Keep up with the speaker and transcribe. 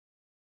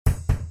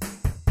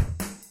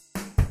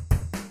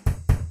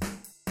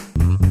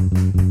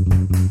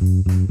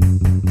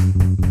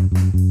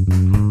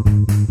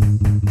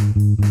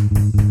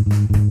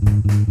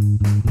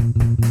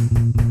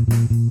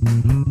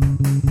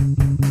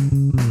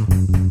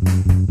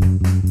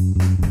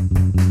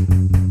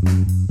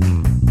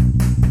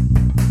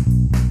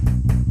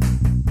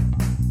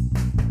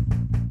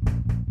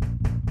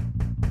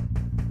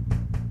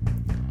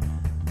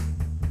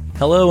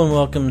Hello and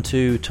welcome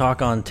to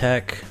Talk on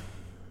Tech.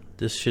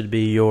 This should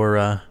be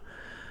your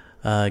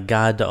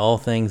guide to all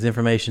things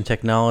information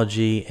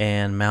technology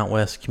and Mount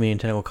West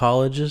Community Technical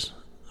College's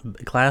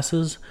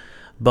classes.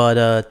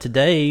 But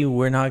today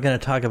we're not going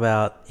to talk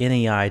about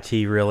any IT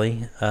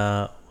really,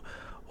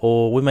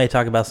 or we may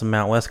talk about some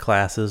Mount West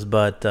classes,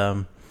 but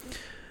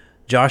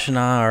Josh and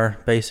I are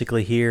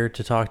basically here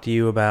to talk to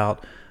you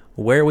about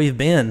where we've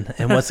been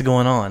and what's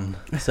going on.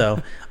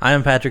 So I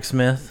am Patrick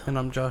Smith. And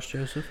I'm Josh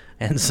Joseph.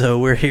 And so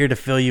we're here to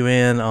fill you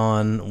in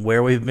on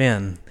where we've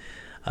been.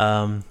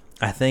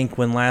 I think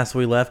when last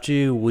we left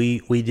you,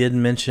 we did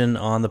mention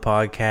on the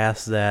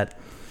podcast that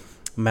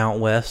Mount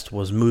West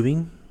was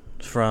moving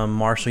from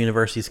Marshall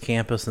University's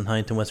campus in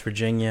Huntington, West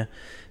Virginia,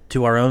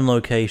 to our own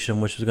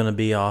location, which was going to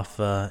be off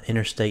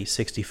Interstate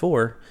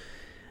 64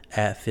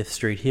 at 5th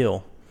Street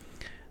Hill.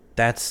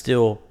 That's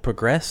still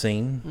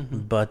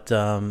progressing, but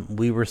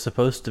we were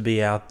supposed to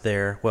be out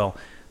there. Well,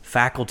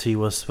 faculty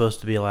was supposed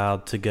to be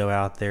allowed to go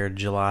out there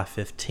July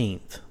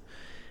 15th,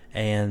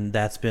 and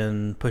that's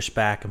been pushed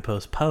back and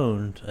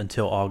postponed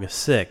until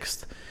August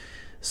 6th.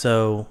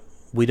 So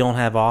we don't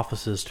have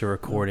offices to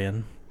record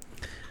in.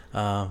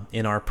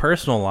 In our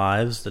personal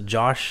lives,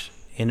 Josh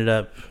ended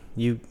up,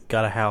 you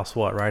got a house,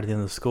 right at the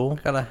end of the school?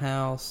 Got a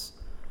house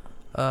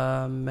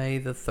May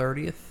the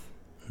 30th.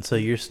 So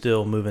you're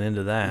still moving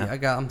into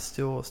that. Yeah, I'm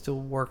still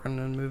working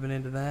and moving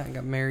into that. I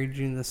got married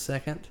June the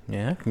 2nd.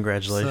 Yeah,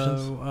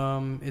 congratulations.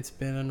 So it's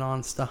been a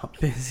nonstop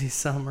busy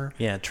summer.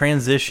 Yeah,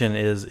 transition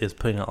is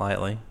putting it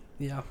lightly.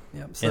 Yeah.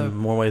 So, in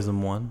more ways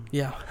than one.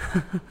 Yeah.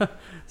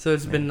 So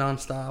it's been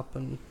nonstop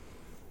and.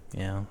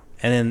 Yeah,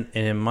 and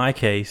in my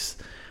case,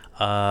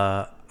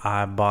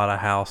 I bought a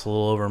house a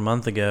little over a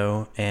month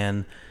ago,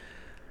 and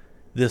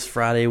this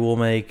Friday will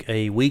make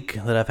a week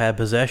that I've had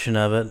possession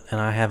of it, and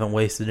I haven't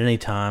wasted any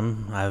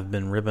time. I've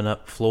been ripping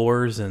up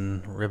floors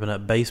and ripping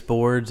up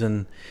baseboards,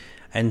 and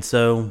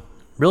so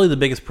really the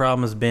biggest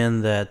problem has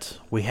been that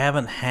we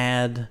haven't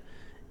had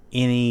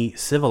any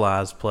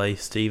civilized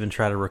place to even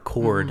try to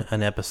record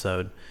an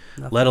episode,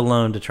 let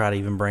alone to try to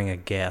even bring a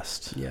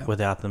guest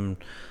without them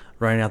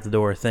running out the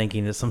door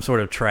thinking it's some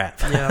sort of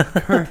trap.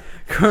 Yeah.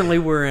 Currently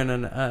we're in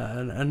an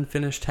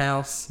unfinished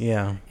house.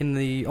 Yeah. In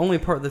the only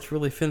part that's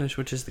really finished,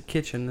 which is the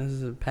kitchen. This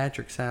is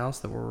Patrick's house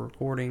that we're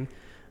recording.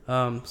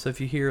 So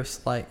if you hear a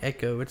slight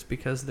echo, it's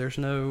because there's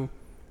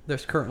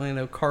currently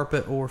no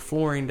carpet or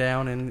flooring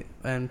down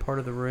in part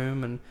of the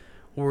room, and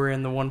we're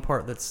in the one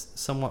part that's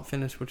somewhat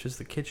finished, which is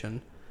the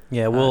kitchen.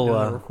 Yeah,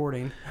 we'll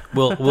recording.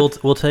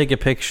 we'll take a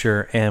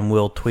picture and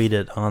we'll tweet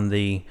it on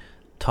the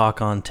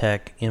Talk on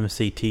Tech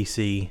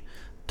MCTC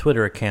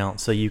Twitter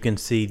account, so you can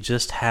see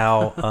just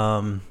how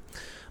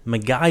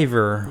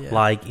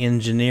MacGyver-like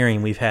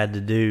engineering we've had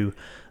to do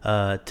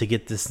to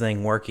get this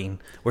thing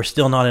working. We're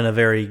still not in a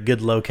very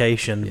good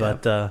location,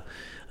 but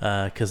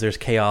because there's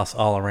chaos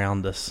all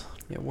around us.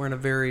 Yeah, we're in a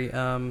very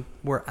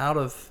we're out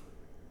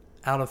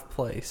of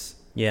place.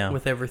 Yeah.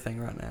 With everything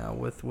right now,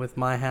 with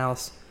my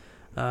house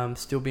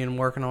still being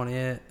working on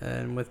it,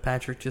 and with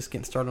Patrick just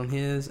getting started on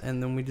his,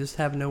 and then we just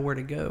have nowhere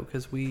to go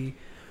because we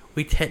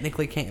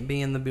technically can't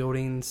be in the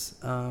buildings,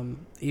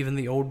 even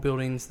the old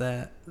buildings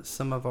that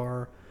some of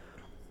our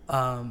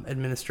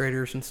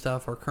administrators and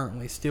stuff are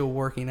currently still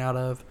working out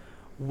of.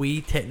 We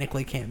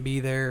technically can't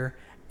be there,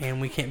 and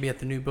we can't be at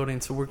the new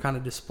building, so we're kind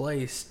of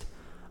displaced.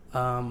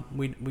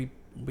 We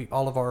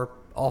all of our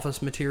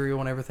office material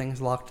and everything's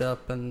locked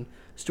up in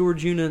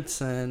storage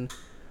units, and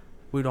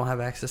we don't have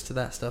access to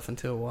that stuff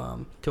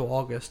until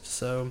August.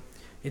 So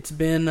it's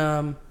been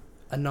a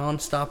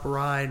nonstop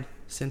ride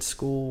since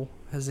school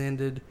has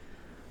ended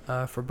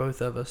for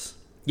both of us.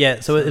 Yeah,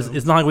 so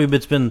it's not like we've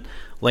just been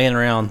laying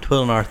around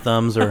twiddling our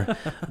thumbs or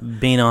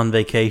being on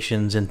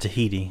vacations in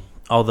Tahiti.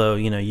 Although,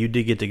 you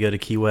did get to go to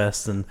Key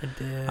West, and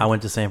I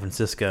went to San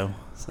Francisco.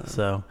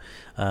 So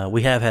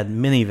we have had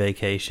many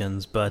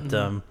vacations,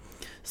 but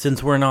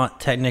since we're not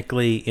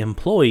technically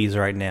employees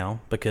right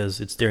now,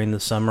 because it's during the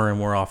summer and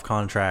we're off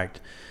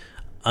contract,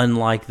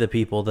 unlike the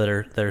people that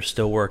are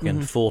still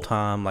working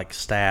full-time, like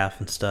staff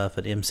and stuff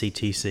at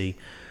MCTC,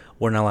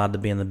 we're not allowed to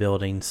be in the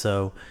building.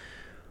 So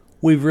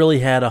we've really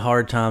had a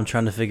hard time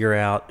trying to figure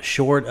out,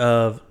 short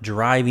of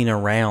driving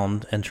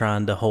around and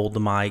trying to hold the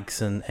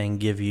mics and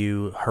give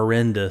you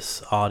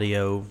horrendous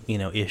audio,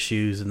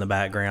 issues in the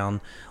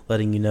background,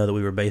 letting you know that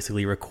we were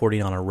basically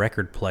recording on a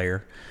record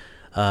player.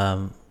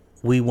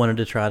 We wanted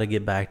to try to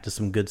get back to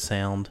some good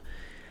sound.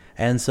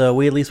 And so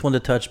we at least wanted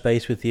to touch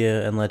base with you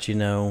and let you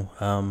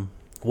know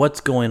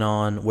what's going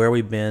on, where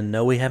we've been.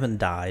 No, we haven't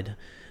died.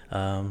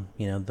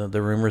 The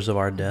rumors of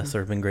our deaths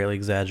have been greatly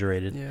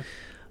exaggerated. Yeah.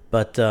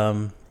 But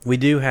we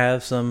do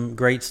have some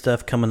great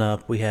stuff coming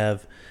up. We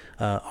have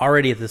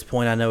already at this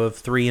point, I know of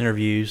 3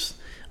 interviews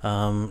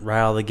right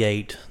out of the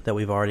gate that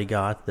we've already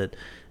got that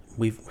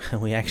we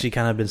actually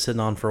kind of been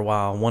sitting on for a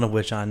while, one of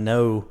which I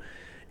know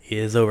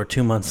is over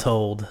 2 months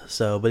old.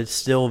 But it's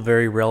still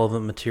very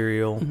relevant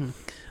material.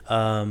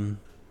 I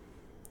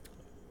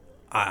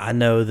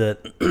know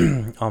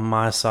that on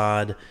my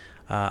side,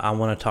 I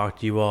want to talk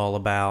to you all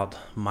about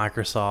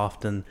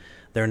Microsoft and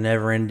their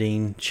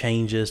never-ending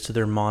changes to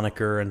their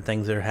moniker and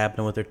things that are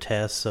happening with their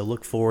tests. So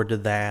look forward to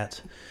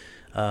that.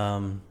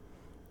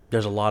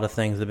 There's a lot of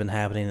things that have been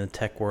happening in the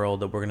tech world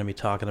that we're going to be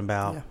talking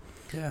about.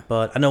 Yeah.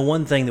 But I know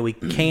one thing that we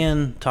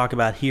can talk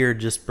about here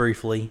just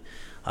briefly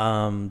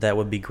that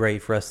would be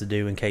great for us to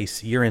do in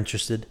case you're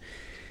interested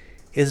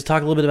is to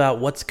talk a little bit about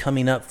what's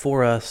coming up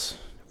for us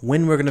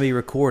when we're going to be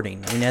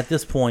recording. I mean, at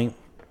this point,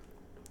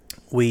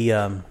 we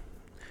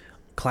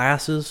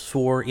classes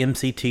for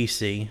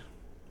MCTC,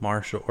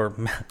 Marshall, or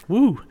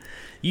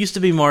used to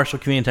be Marshall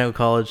Community Technical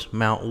College,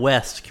 Mount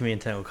West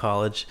Community Technical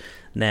College.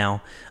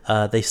 Now,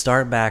 they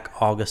start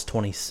back August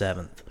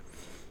 27th.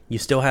 You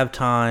still have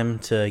time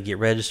to get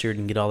registered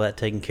and get all that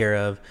taken care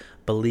of.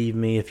 Believe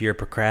me, if you're a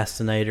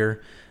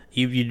procrastinator,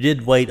 you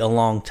did wait a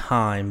long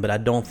time, but I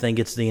don't think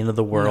it's the end of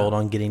the world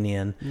on getting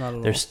in. Not at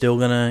all. They're still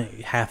going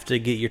to have to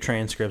get your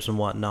transcripts and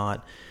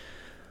whatnot.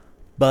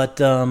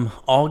 But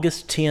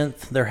August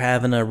 10th, they're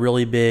having a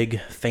really big,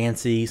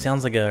 fancy,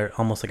 sounds like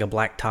almost like a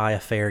black tie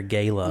affair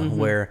gala,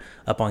 where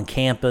up on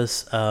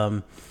campus,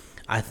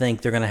 I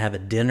think they're going to have a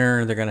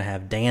dinner, they're going to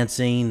have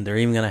dancing, they're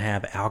even going to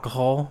have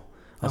alcohol.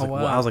 I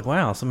was like,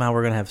 wow, somehow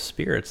we're going to have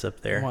spirits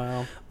up there.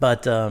 Wow.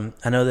 But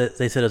I know that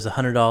they said it's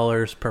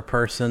 $100 per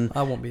person.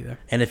 I won't be there.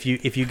 And if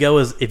you go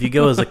as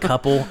a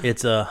couple,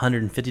 it's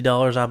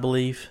 $150, I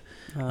believe.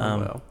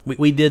 Well.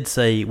 We did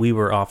say we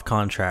were off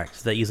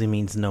contract. That usually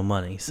means no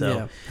money.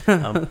 So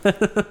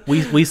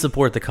we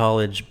support the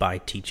college by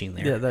teaching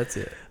there. Yeah, that's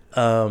it.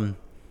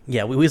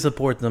 We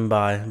support them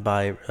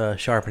by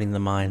sharpening the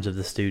minds of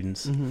the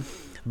students. Mm-hmm.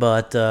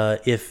 But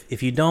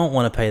if you don't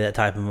want to pay that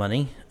type of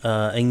money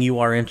and you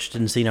are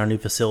interested in seeing our new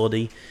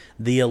facility,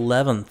 the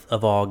 11th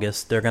of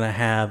August, they're going to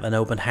have an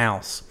open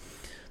house.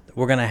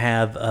 We're going to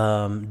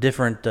have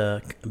different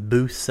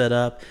booths set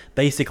up.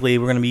 Basically,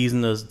 we're going to be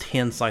using those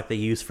tents like they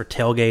use for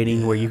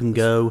tailgating, where you can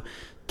go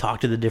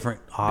talk to the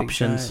different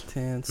options. Big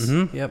giant tents.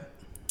 Mm-hmm. Yep.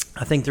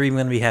 I think they're even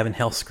going to be having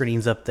health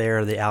screenings up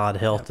there, the Allied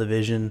Health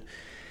Division.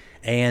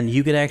 And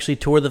you could actually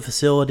tour the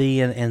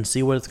facility and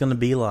see what it's going to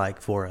be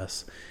like for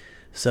us.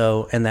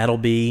 So, and that'll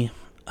be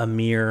a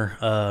mere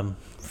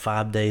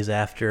 5 days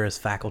after, as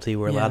faculty,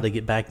 we're allowed to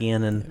get back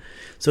in. And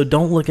so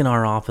don't look in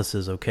our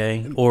offices,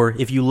 okay? Or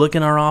if you look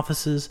in our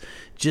offices,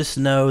 just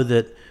know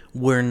that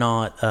we're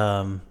not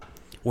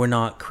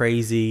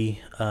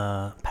crazy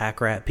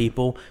pack rat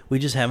people. We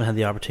just haven't had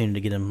the opportunity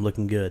to get them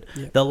looking good.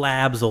 The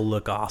labs will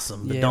look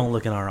awesome, but don't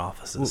look in our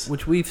offices.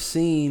 Which we've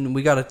seen.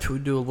 We got to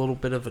do a little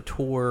bit of a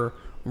tour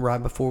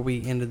right before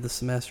we ended the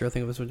semester. I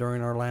think it was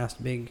during our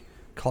last big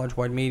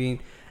college-wide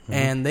meeting.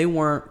 And they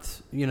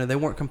weren't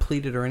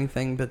completed or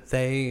anything, but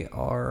they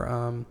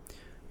are,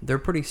 they're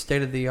pretty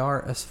state of the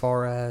art as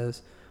far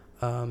as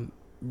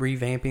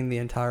revamping the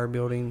entire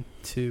building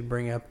to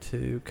bring up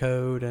to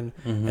code and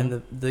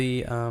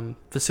the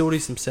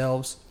facilities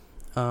themselves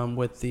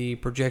with the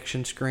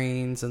projection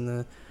screens and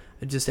the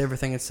just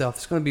everything itself.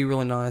 It's going to be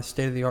really nice,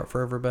 state of the art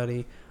for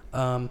everybody.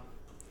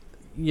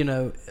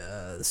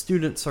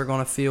 Students are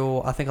going to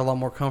feel, I think, a lot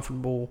more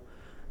comfortable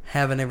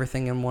having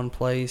everything in one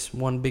place,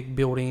 one big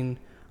building.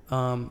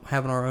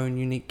 Having our own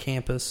unique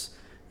campus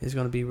is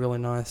going to be really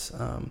nice.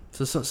 So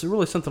it's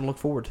really something to look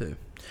forward to.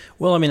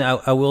 Well, I mean,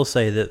 I will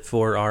say that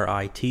for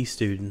our IT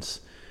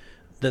students,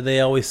 that they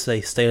always say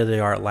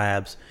state-of-the-art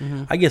labs.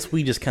 Mm-hmm. I guess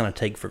we just kind of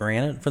take for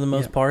granted, for the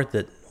most part,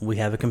 that we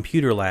have a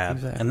computer lab.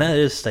 Exactly. And that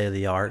is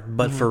state-of-the-art.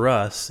 But for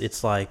us,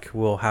 it's like,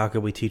 well, how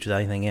could we teach without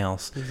anything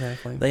else?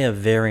 Exactly. They have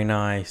very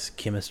nice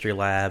chemistry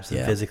labs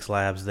and physics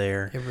labs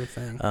there.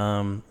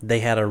 Everything. They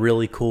had a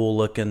really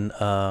cool-looking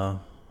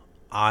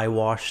eye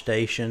wash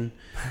station,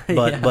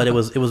 but it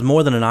was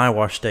more than an eye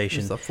wash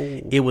station.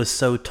 It was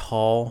so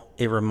tall,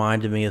 it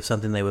reminded me of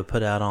something they would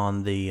put out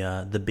on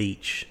the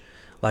beach,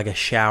 like a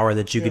shower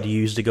that you could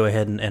use to go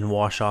ahead and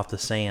wash off the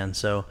sand.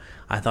 So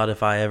I thought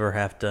if I ever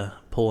have to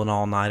pull an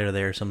all-nighter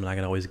there or something, I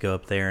could always go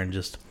up there and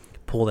just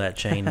pull that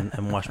chain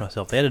and wash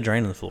myself. They had a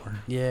drain on the floor.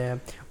 Yeah.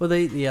 Well,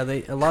 they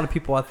a lot of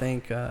people, I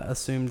think,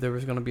 assumed there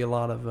was going to be a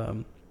lot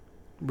of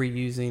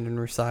reusing and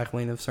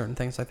recycling of certain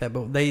things like that,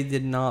 but they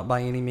did not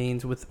by any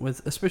means. With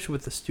especially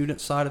with the student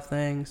side of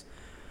things,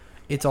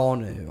 it's all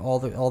new. All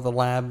the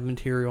lab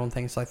material and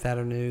things like that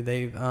are new.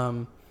 They've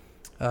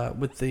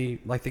with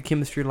the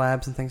chemistry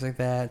labs and things like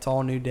that, it's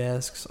all new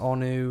desks, all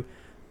new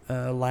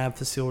lab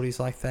facilities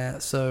like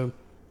that. So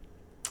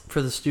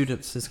for the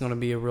students, it's going to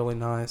be a really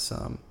nice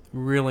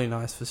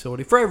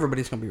facility. For everybody,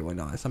 it's going to be really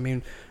nice. I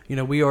mean,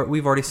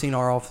 we've already seen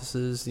our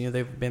offices.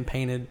 They've been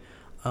painted.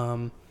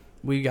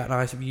 We got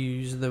nice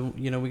views.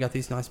 We got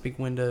these nice big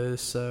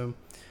windows. So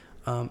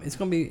it's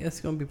gonna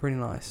be pretty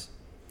nice.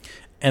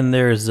 And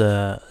there's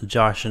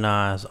Josh and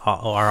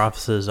our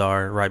offices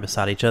are right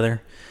beside each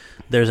other.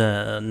 There's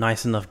a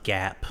nice enough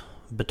gap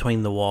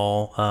between the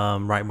wall,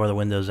 right where the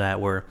window's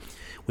at, where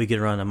we could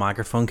run a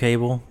microphone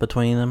cable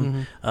between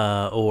them,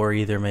 or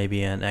either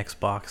maybe an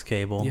Xbox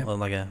cable,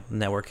 like a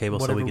network cable,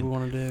 whatever so we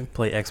want to do.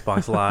 play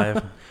Xbox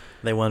Live.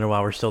 They wonder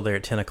why we're still there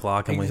at 10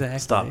 o'clock and we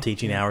stopped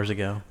teaching hours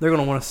ago. They're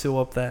going to want to seal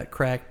up that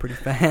crack pretty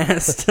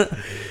fast.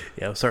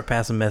 We'll start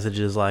passing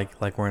messages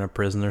like we're in a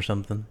prison or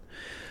something.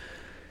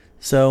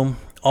 So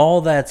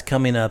all that's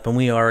coming up, and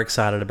we are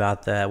excited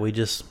about that. We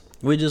just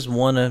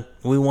want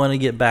to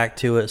get back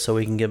to it so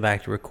we can get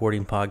back to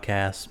recording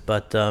podcasts.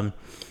 But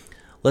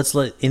let's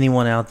let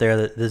anyone out there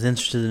that is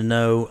interested to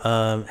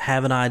know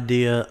have an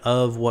idea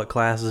of what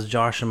classes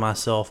Josh and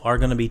myself are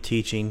going to be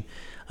teaching.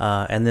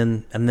 And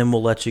then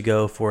we'll let you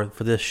go for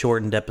this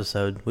shortened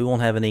episode. We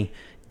won't have any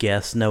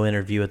guests, no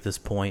interview at this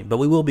point, but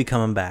we will be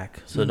coming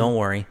back, so don't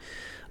worry.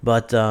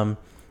 But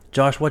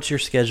Josh, what's your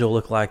schedule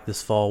look like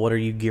this fall? What are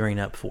you gearing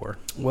up for?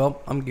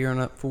 Well, I'm gearing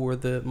up for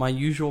my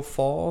usual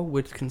fall,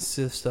 which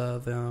consists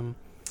of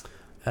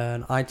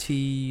an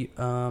IT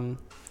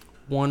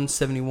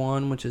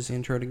 171, which is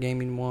Intro to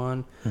Gaming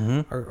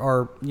 1.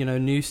 Our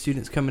new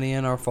students coming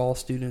in, our fall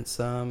students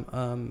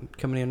coming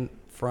in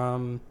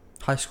from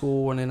high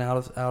school and then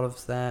out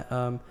of that,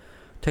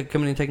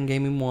 coming in taking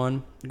Gaming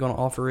 1. Going to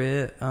offer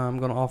it. I'm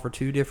going to offer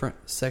 2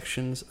 different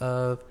sections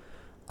of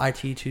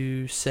IT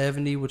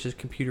 270, which is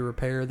computer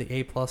repair, the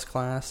A+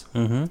 class.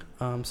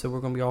 So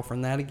we're going to be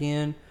offering that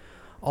again.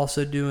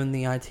 Also doing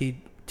the IT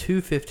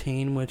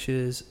 215, which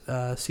is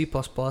C++.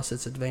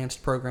 It's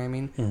advanced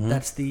programming.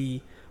 That's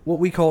what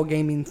we call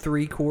Gaming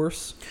 3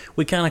 course.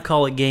 We kind of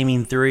call it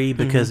Gaming 3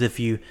 because if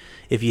you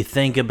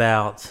think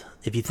about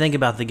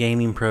the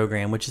gaming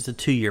program, which is a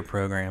 2-year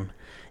program,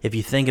 if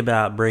you think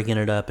about breaking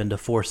it up into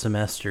 4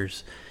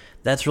 semesters,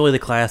 that's really the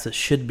class that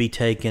should be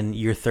taken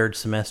your 3rd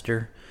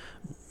semester.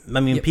 I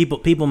mean,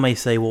 people may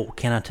say, well,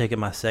 can I take it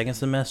my 2nd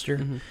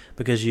semester?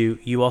 Because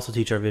you also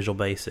teach our Visual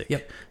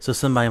Basic. So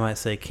somebody might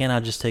say, can I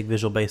just take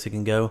Visual Basic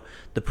and go?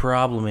 The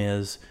problem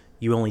is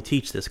you only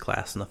teach this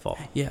class in the fall.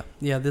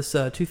 This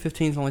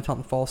 215 is only taught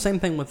in the fall. Same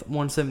thing with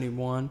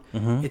 171.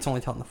 It's only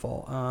taught in the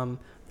fall.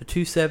 The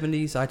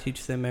 270s, I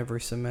teach them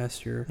every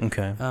semester.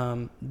 Okay.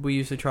 We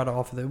usually try to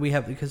offer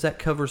that. Because that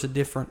covers a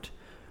different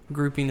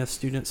grouping of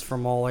students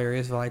from all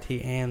areas of IT,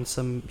 and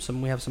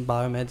we have some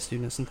biomed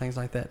students and things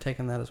like that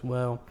taking that as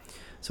well.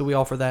 So we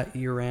offer that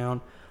year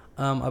round.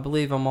 I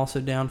believe I'm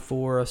also down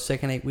for a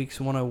second 8 weeks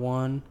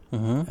 101,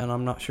 and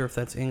I'm not sure if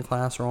that's in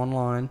class or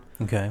online.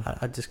 Okay.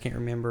 I just can't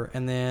remember.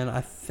 And then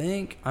I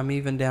think I'm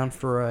even down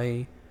for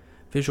a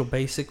Visual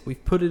Basic.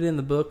 We've put it in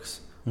the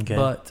books. Okay.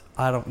 But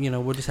I don't,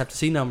 we'll just have to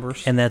see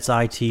numbers. And that's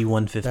IT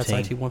 115. That's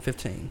IT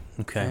 115.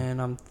 Okay.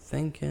 And I'm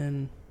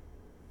thinking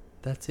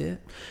that's it.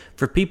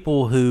 For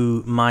people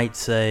who might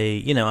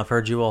say, I've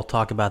heard you all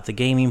talk about the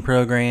gaming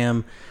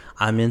program,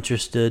 I'm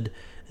interested.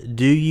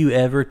 Do you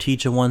ever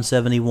teach a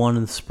 171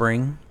 in the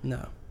spring?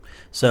 No.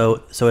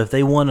 So if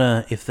they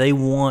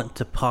want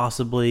to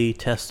possibly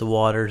test the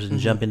waters and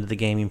jump into the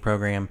gaming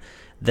program,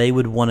 they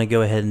would want to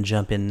go ahead and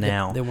jump in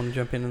now. Yeah, they want to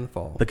jump in the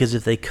fall. Because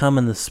if they come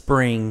in the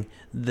spring,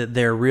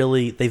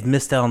 they've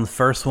missed out on the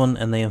first one,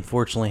 and they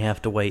unfortunately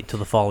have to wait till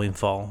the following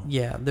fall.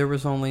 Yeah, there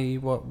was only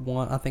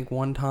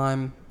one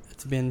time.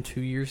 It's been 2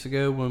 years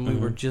ago when we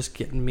were just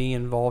getting me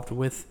involved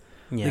with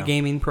the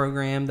gaming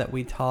program that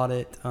we taught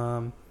it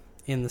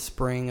in the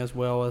spring as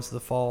well as the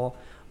fall.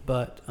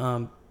 But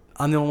I'm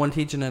the only one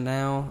teaching it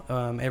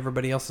now.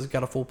 Everybody else has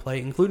got a full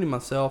plate, including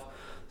myself.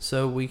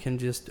 So we can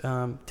just,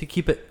 to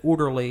keep it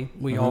orderly,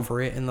 we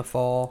offer it in the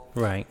fall.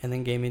 Right. And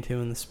then Gaming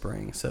 2 in the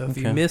spring. So if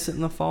you miss it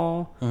in the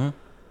fall,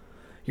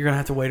 you're going to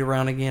have to wait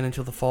around again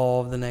until the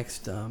fall of the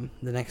next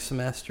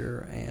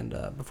semester and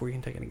before you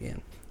can take it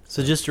again.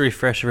 So just to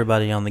refresh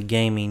everybody on the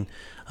gaming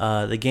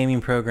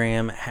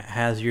program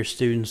has your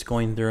students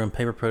going through and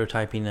paper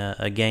prototyping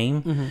a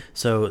game.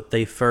 So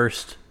they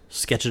first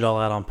sketch it all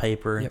out on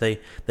paper. They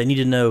need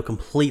to know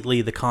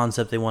completely the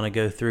concept they want to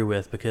go through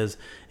with, because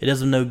it does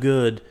them no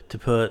good to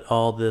put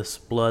all this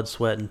blood,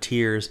 sweat, and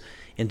tears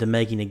into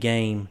making a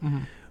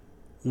game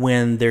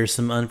when there's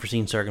some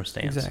unforeseen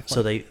circumstance.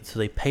 Exactly. So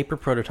they paper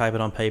prototype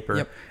it on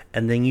paper,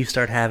 and then you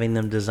start having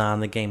them design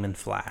the game in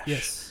Flash.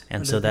 Yes.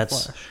 And so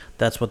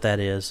that's what that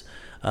is.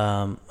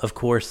 Of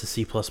course, the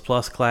C++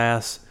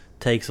 class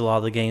takes a lot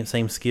of the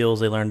same skills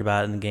they learned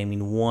about in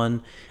Gaming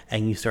 1,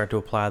 and you start to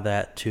apply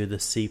that to the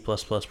C++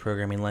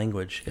 programming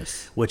language.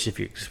 Yes. Which,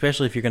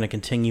 especially if you're going to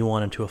continue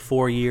on into a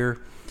 4-year,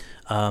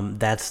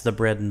 that's the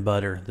bread and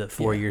butter that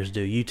 4 years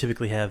do. You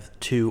typically have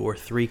 2 or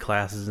 3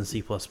 classes in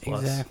C++.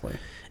 Exactly.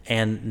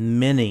 And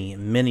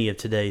many of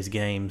today's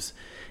games,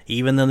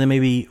 even though they may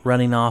be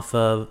running off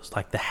of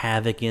like the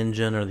Havoc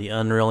engine or the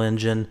Unreal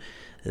Engine,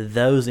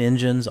 those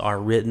engines are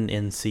written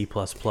in C++.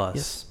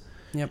 Yes.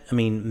 Yep. I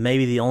mean,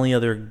 maybe the only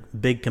other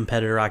big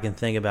competitor I can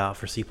think about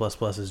for C++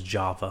 is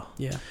Java.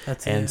 Yeah,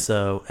 that's and it.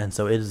 So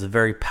it is a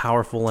very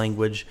powerful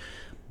language,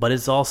 but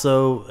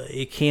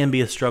it can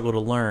be a struggle to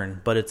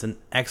learn, but it's an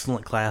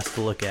excellent class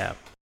to look at.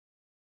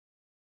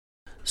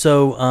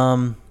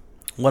 So,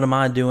 what am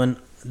I doing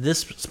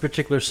this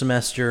particular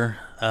semester?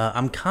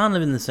 I'm kind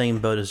of in the same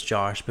boat as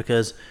Josh,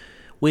 because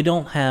we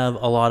don't have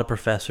a lot of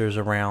professors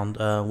around.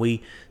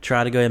 We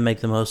try to go ahead and make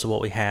the most of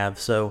what we have.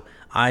 So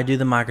I do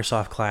the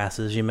Microsoft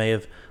classes. You may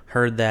have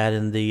heard that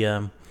in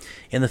the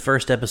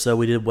first episode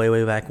we did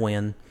way back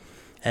when.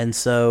 And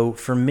so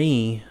for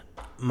me,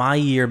 my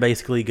year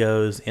basically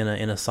goes in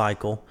a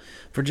cycle.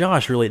 For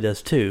Josh, really it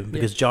does too,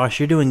 because Josh,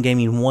 you're doing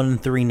gaming 1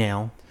 and 3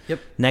 now. Yep.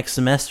 Next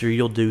semester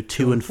you'll do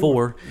 2 and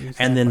 4,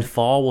 exactly. And then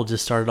fall we'll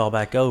just start it all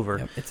back over.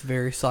 Yep. It's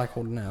very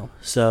cycled now.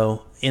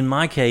 So in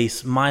my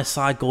case, my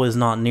cycle is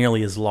not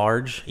nearly as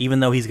large, even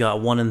though he's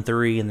got 1 and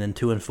 3 and then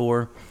 2 and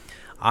 4.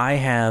 I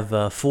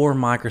have 4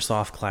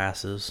 Microsoft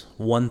classes,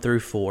 1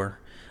 through 4,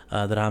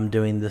 that I'm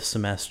doing this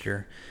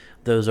semester.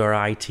 Those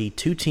are IT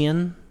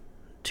 210,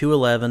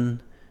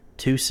 211,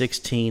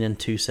 216, and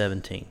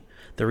 217.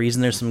 The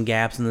reason there's some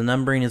gaps in the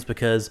numbering is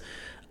because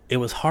it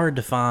was hard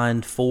to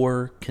find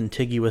 4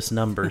 contiguous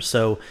numbers.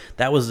 So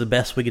that was the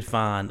best we could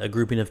find, a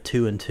grouping of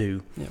 2 and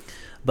 2. Yep.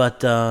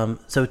 But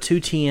so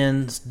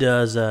 210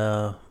 does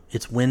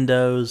it's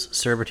Windows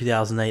Server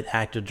 2008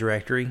 Active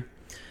Directory.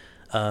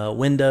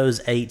 Windows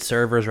 8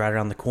 servers right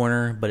around the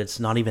corner, but it's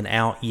not even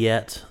out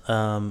yet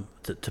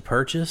to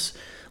purchase,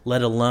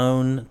 let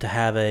alone to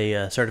have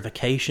a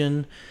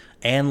certification,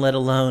 and let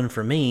alone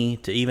for me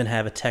to even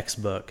have a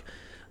textbook.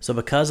 So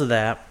because of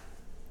that,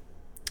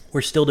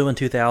 we're still doing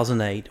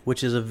 2008,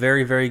 which is a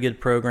very, very good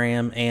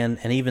program, and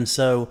even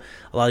so,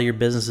 a lot of your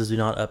businesses do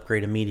not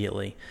upgrade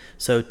immediately.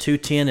 So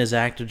 210 is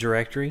Active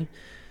Directory,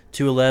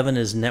 211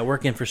 is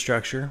Network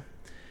Infrastructure,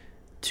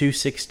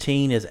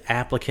 216 is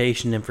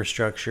Application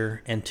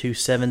Infrastructure, and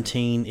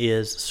 217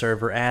 is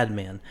Server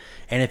Admin.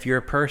 And if you're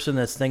a person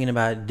that's thinking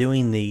about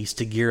doing these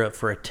to gear up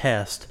for a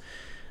test,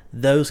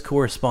 those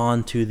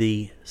correspond to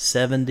the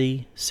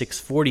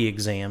 70-640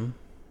 exam.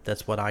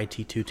 That's what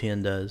IT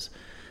 210 does.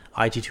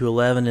 IT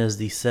 211 is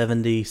the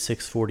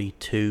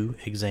 70-642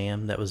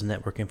 exam. That was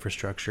Network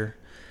Infrastructure.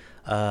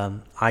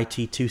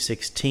 IT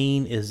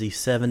 216 is the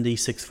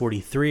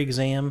 70-643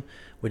 exam,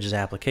 which is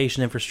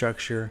Application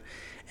Infrastructure.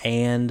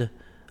 And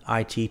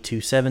IT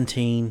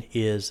 217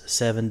 is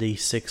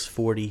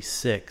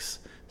 70-646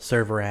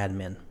 Server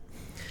Admin.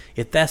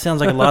 If that sounds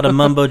like a lot of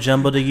mumbo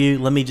jumbo to you,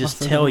 let me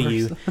just tell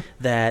you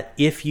that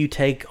if you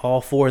take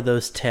all 4 of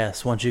those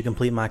tests, once you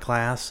complete my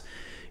class,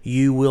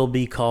 you will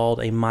be called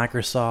a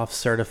Microsoft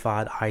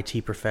Certified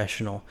IT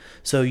Professional.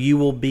 So you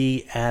will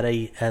be at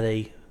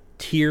a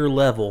tier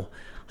level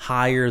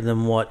higher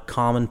than what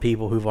common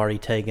people who've already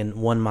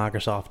taken one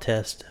Microsoft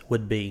test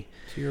would be.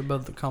 So you're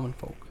above the common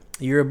folk.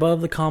 You're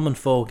above the common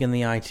folk in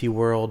the IT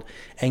world,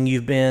 and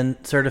you've been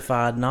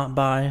certified not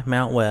by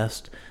Mount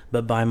West,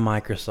 but by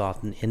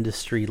Microsoft, an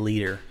industry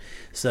leader.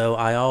 So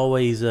I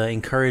always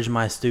encourage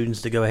my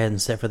students to go ahead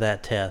and sit for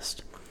that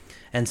test.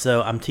 And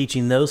so I'm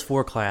teaching those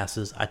 4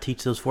 classes. I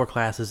teach those 4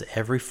 classes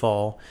every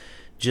fall.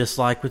 Just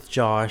like with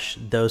Josh,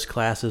 those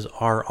classes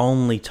are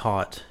only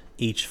taught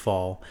each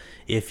fall.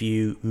 If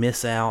you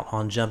miss out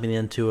on jumping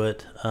into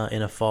it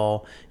in a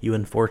fall, you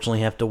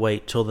unfortunately have to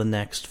wait till the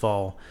next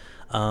fall.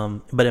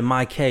 But in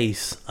my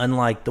case,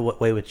 unlike the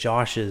way with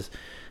Josh's,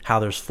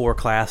 how there's 4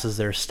 classes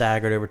that are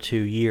staggered over 2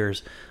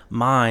 years,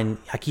 mine,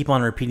 I keep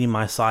on repeating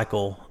my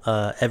cycle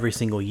every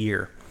single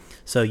year.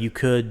 So you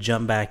could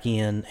jump back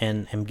in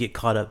and get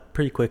caught up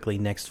pretty quickly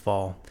next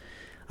fall.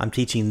 I'm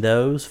teaching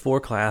those 4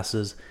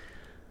 classes.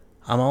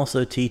 I'm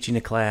also teaching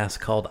a class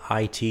called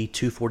IT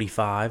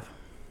 245,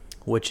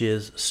 which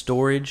is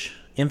storage,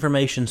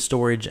 information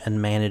storage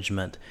and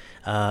management.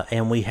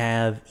 And we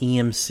have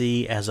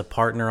EMC as a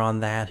partner on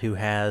that, who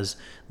has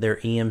their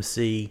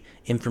EMC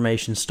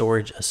Information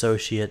Storage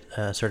Associate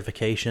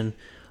certification.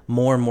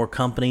 More and more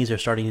companies are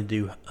starting to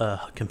do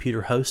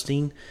computer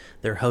hosting.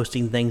 They're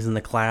hosting things in the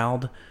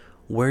cloud.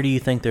 Where do you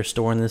think they're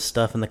storing this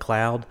stuff in the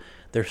cloud?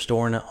 They're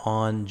storing it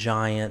on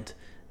giant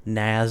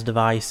NAS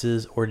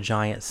devices or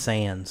giant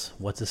SANs.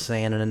 What's a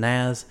SAN and a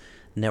NAS?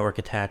 Network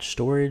attached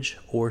storage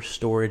or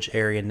storage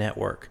area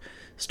network.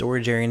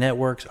 Storage area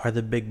networks are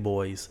the big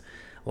boys,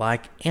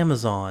 like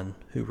Amazon,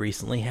 who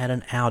recently had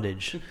an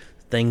outage.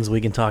 Things we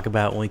can talk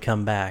about when we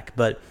come back.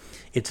 But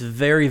it's a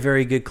very,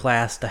 very good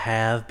class to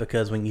have,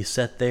 because when you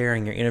sit there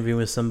and you're interviewing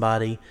with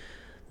somebody,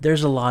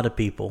 there's a lot of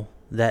people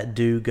that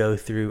do go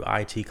through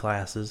IT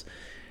classes.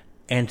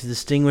 And to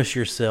distinguish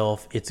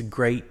yourself, it's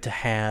great to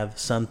have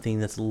something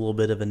that's a little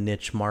bit of a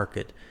niche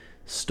market.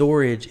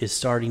 Storage is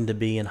starting to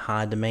be in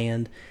high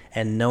demand,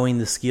 and knowing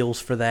the skills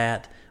for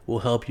that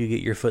will help you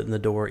get your foot in the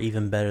door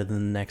even better than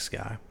the next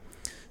guy.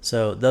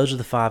 So those are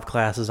the 5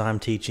 classes I'm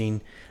teaching.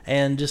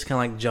 And just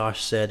kind of like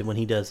Josh said, when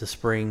he does the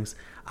springs,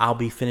 I'll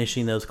be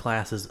finishing those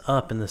classes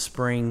up in the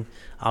spring.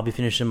 I'll be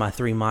finishing my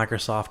 3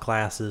 Microsoft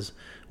classes,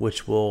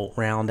 which will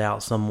round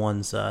out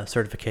someone's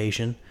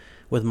certification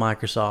with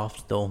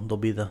Microsoft. They'll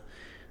be the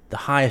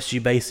highest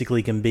you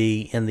basically can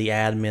be in the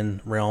admin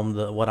realm,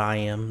 what I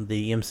am,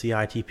 the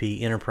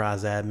MCITP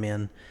Enterprise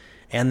Admin.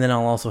 And then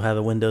I'll also have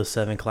a Windows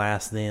 7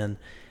 class then,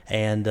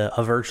 and a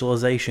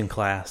virtualization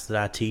class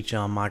that I teach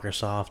on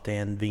Microsoft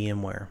and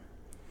VMware.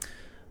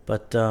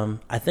 But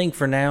I think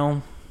for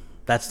now,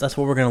 that's what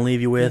we're going to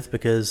leave you with,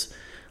 because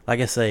like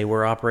I say,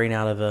 we're operating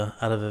out of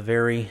a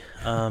very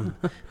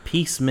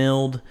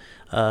piecemealed.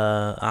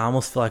 I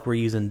almost feel like we're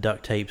using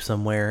duct tape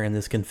somewhere in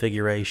this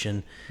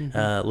configuration,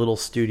 little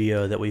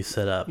studio that we've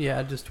set up. Yeah,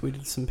 I just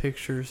tweeted some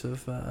pictures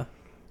of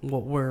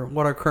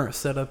what our current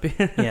setup is.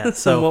 Yeah,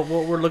 so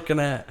what we're looking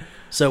at.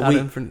 So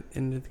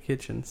into the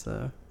kitchen.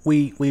 So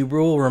we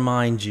will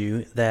remind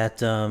you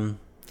that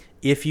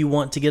if you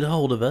want to get a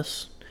hold of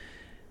us,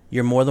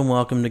 you're more than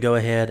welcome to go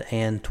ahead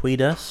and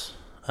tweet us.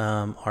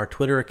 Our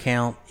Twitter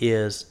account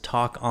is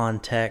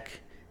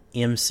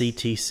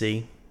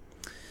TalkOnTechMCTC.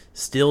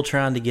 Still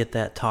trying to get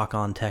that Talk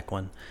on Tech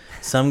one.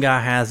 Some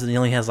guy has it. He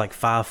only has like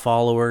 5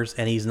 followers,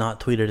 and he's not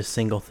tweeted a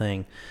single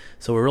thing.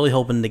 So we're really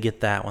hoping to get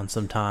that one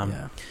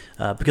sometime.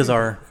 Yeah. Because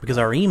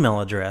our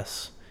email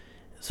address,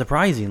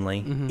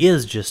 surprisingly,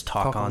 is just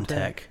Talk on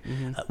Tech.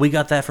 We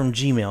got that from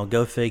Gmail.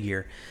 Go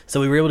figure.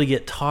 So we were able to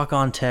get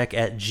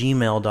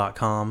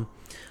talkontech@gmail.com.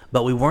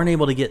 But we weren't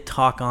able to get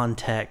Talk on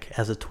Tech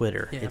as a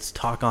Twitter. Yeah. It's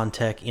Talk on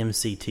Tech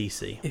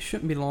MCTC. It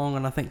shouldn't be long,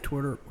 and I think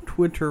Twitter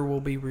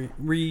will be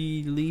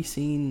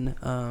releasing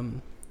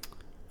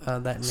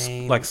that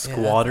name, like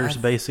squatters,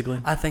 basically.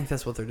 I think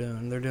that's what they're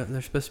doing.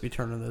 They're supposed to be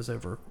turning those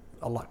over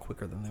a lot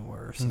quicker than they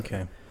were. So.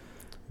 Okay,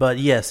 but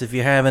yes, if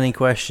you have any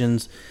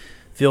questions,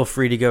 feel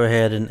free to go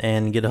ahead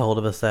and get a hold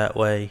of us that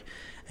way,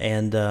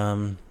 and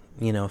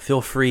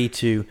feel free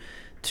to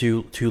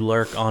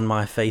lurk on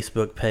my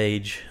Facebook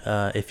page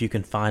if you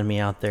can find me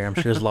out there. I'm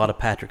sure there's a lot of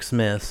Patrick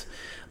Smiths,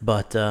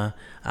 but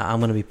I'm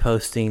going to be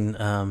posting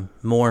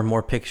more and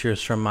more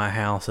pictures from my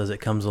house as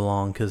it comes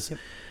along, because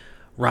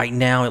right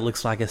now it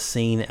looks like a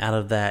scene out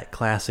of that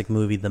classic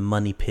movie, The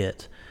Money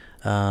Pit.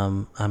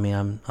 I'm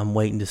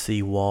waiting to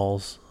see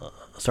walls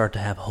start to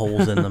have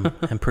holes in them,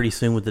 and pretty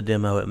soon with the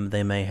demo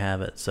they may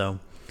have it. So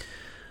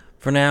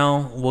for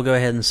now, we'll go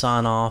ahead and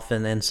sign off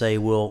and say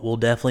we'll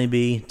definitely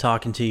be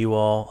talking to you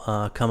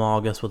all come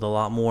August with a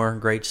lot more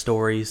great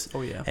stories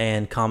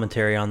and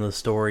commentary on those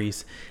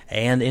stories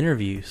and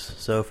interviews.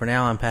 So for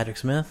now, I'm Patrick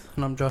Smith.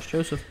 And I'm Josh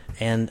Joseph.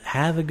 And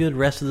have a good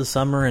rest of the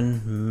summer,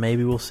 and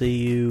maybe we'll see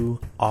you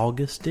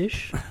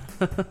August-ish.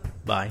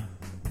 Bye.